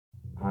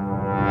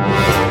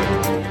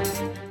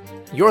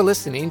You're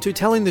listening to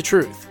Telling the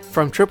Truth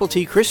from Triple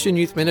T Christian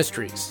Youth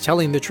Ministries,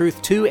 telling the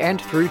truth to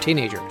and through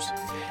teenagers.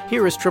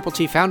 Here is Triple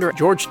T founder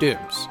George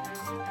Dooms.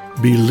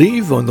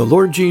 Believe on the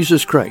Lord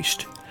Jesus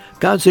Christ.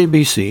 God's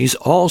ABCs,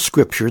 all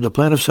Scripture, the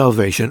plan of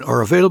salvation,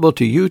 are available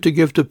to you to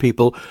give to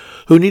people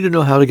who need to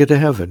know how to get to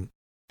heaven.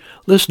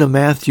 Listen to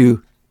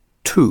Matthew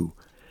 2,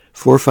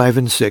 4, 5,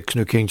 and 6,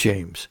 New King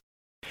James.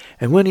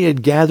 And when he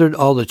had gathered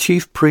all the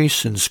chief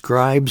priests and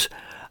scribes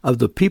of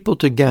the people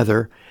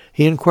together,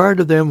 he inquired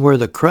of them where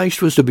the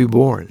Christ was to be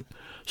born.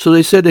 So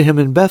they said to him,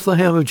 In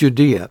Bethlehem of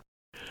Judea.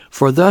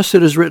 For thus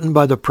it is written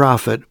by the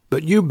prophet,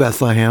 But you,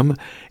 Bethlehem,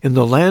 in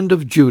the land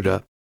of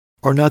Judah,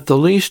 are not the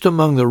least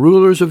among the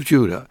rulers of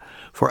Judah,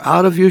 for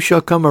out of you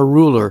shall come a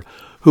ruler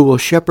who will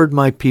shepherd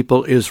my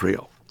people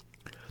Israel.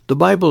 The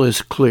Bible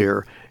is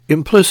clear,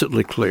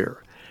 implicitly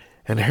clear,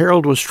 and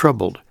Herod was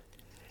troubled.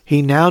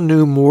 He now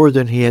knew more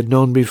than he had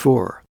known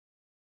before.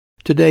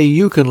 Today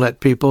you can let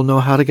people know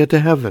how to get to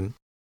heaven.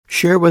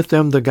 Share with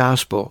them the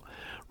gospel.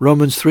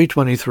 Romans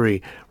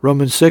 3:23,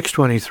 Romans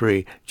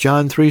 6:23,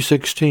 John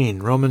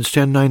 3:16, Romans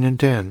 10:9 and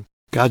 10.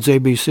 God's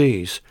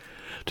ABCs.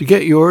 To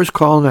get yours,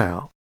 call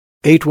now.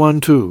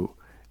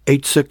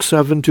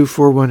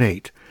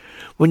 812-867-2418.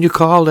 When you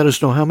call, let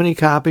us know how many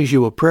copies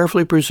you will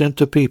prayerfully present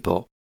to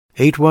people.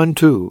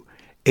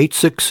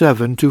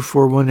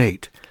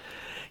 812-867-2418.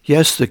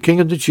 Yes, the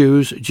King of the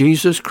Jews,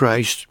 Jesus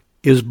Christ,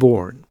 is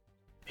born.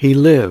 He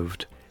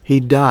lived, he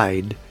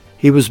died,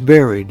 he was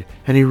buried,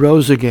 and he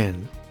rose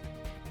again.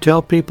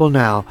 Tell people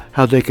now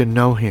how they can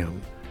know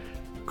him.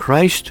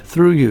 Christ,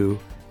 through you,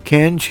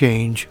 can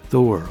change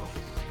the world.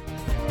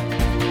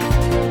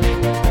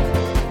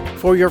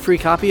 For your free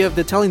copy of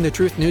the Telling the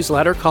Truth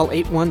newsletter, call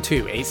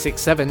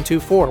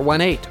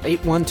 812-867-2418,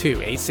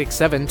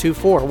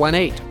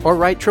 812-867-2418, or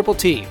write Triple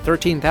T,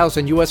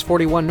 13,000 U.S.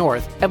 41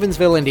 North,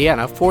 Evansville,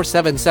 Indiana,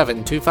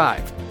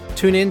 47725.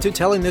 Tune in to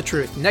Telling the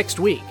Truth next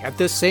week at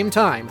this same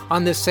time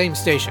on this same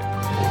station.